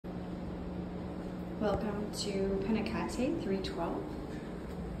Welcome to Pinacate 312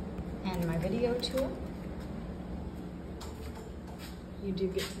 and my video tour. You do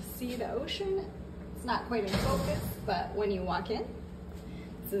get to see the ocean. It's not quite in focus, but when you walk in,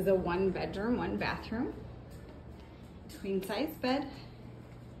 this is a 1-bedroom, 1-bathroom, queen size bed,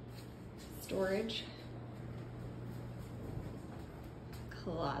 storage,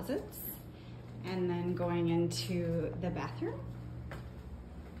 closets, and then going into the bathroom,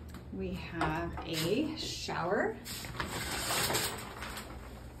 we have a shower,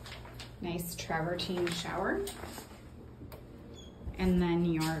 nice travertine shower, and then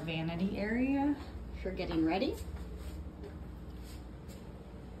your vanity area for getting ready.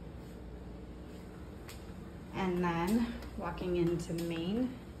 And then walking into the main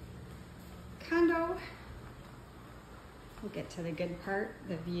condo, we'll get to the good part,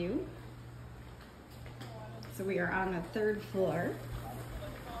 the view. So we are on the 3rd floor.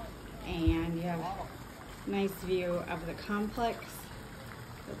 And you have a nice view of the complex,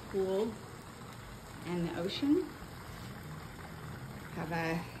 the pool, and the ocean. Have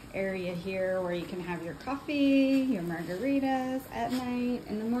a area here where you can have your coffee, your margaritas at night,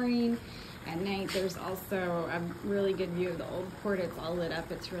 in the morning. At night, there's also a really good view of the old port. It's all lit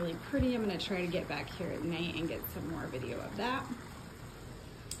up. It's really pretty. I'm going to try to get back here at night and get some more video of that.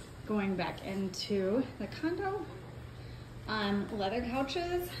 Going back into the condo, leather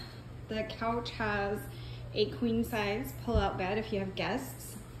couches. The couch has a queen size pull-out bed if you have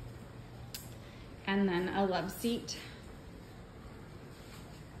guests, and then a love seat,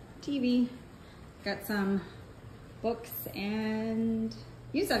 TV, got some books, and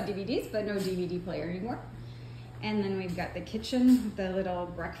used to have DVDs, but no DVD player anymore. And then we've got the kitchen with the little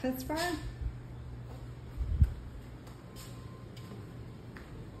breakfast bar.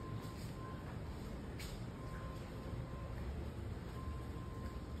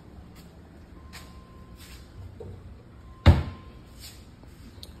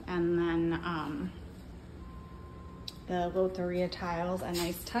 And then the Loteria tiles, a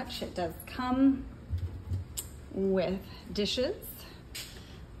nice touch. It does come with dishes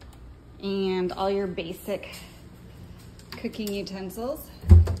and all your basic cooking utensils.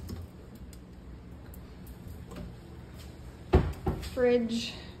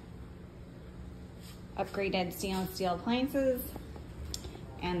 Fridge, upgraded stainless steel appliances,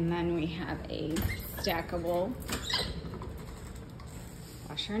 and then we have a stackable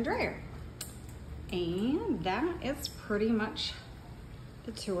washer and dryer. And that is pretty much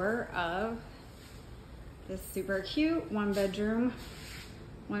the tour of this super cute 1-bedroom,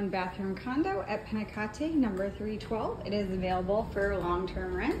 1-bathroom condo at Pinacate number 312. It is available for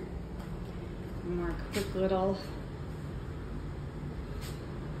long-term rent. More quick little